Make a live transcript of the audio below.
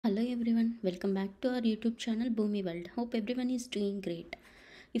Hello everyone, welcome back to our YouTube channel Boomiworld. Hope everyone is doing great.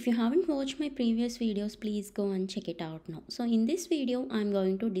 If you haven't watched my previous videos, please go and check it out now. So in this video, I'm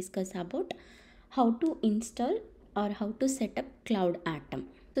going to discuss about how to install or how to set up CloudAtom.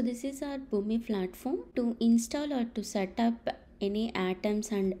 So this is our Boomi platform. To install or to set up any atoms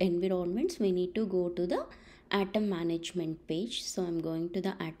and environments, we need to go to the Atom management page. So I'm going to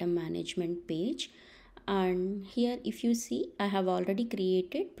the Atom management page. And here if you see, I have already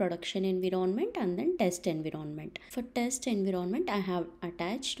created production environment and then test environment. For test environment, I have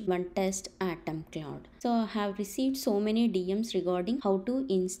attached one test atom cloud. So I have received so many DMs regarding how to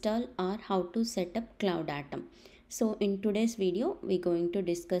install or how to set up CloudAtom. So in today's video, we're going to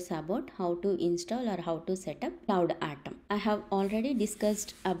discuss about how to install or how to set up CloudAtom. I have already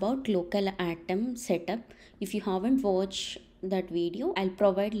discussed about local atom setup. If you haven't watched that video, I'll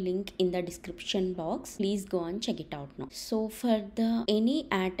provide link in the description box. Please go and check it out now. So for the any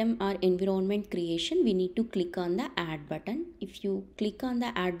atom or environment creation, we need to click on the add button. If you click on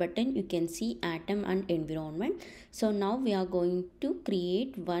the add button, you can see atom and environment. So now we are going to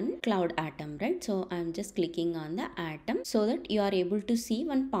create one CloudAtom, right? So I'm just clicking on the atom so that you are able to see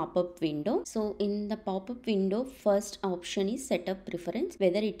one pop-up window. So in the pop-up window, first option is setup preference,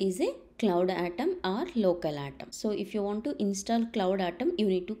 whether it is a CloudAtom or local atom. So if you want to install CloudAtom, you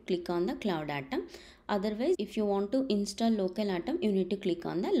need to click on the CloudAtom. Otherwise, if you want to install local atom, you need to click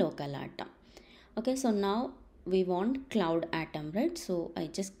on the local atom. Okay, so now we want CloudAtom, right? So I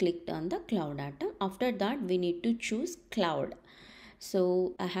just clicked on the CloudAtom. After that, we need to choose cloud.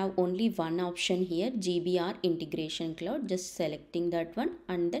 So I have only one option here, GBR integration cloud, just selecting that one,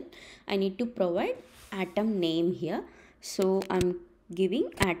 and then I need to provide atom name here. So I'm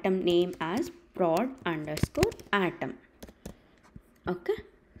giving atom name as prod_atom. Okay,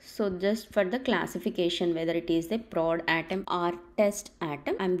 so just for the classification, whether it is a prod atom or test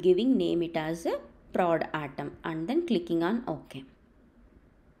atom, I'm giving name it as a prod atom and then clicking on OK.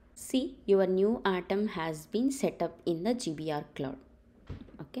 See, your new atom has been set up in the GBR cloud.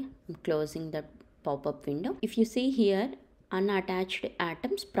 Okay, I'm closing the pop-up window. If you see here, unattached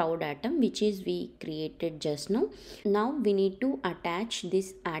atoms, proud atom, which is we created just now. Now we need to attach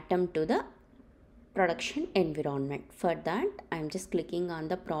this atom to the production environment. For that, I'm just clicking on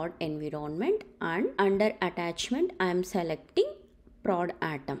the prod environment, and under attachment, I'm selecting prod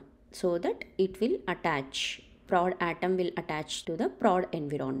atom so that it will attach. Prod atom will attach to the prod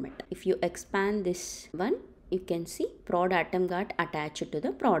environment. If you expand this one, you can see prod atom got attached to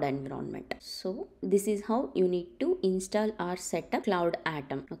the prod environment. So this is how you need to install or set up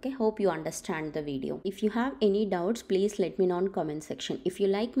CloudAtom. Okay, hope you understand the video. If you have any doubts, please let me know in comment section. If you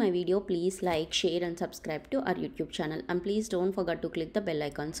like my video, please like, share and subscribe to our YouTube channel. And please don't forget to click the bell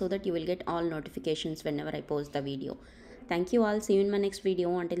icon so that you will get all notifications whenever I post the video. Thank you all. See you in my next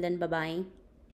video. Until then, bye bye.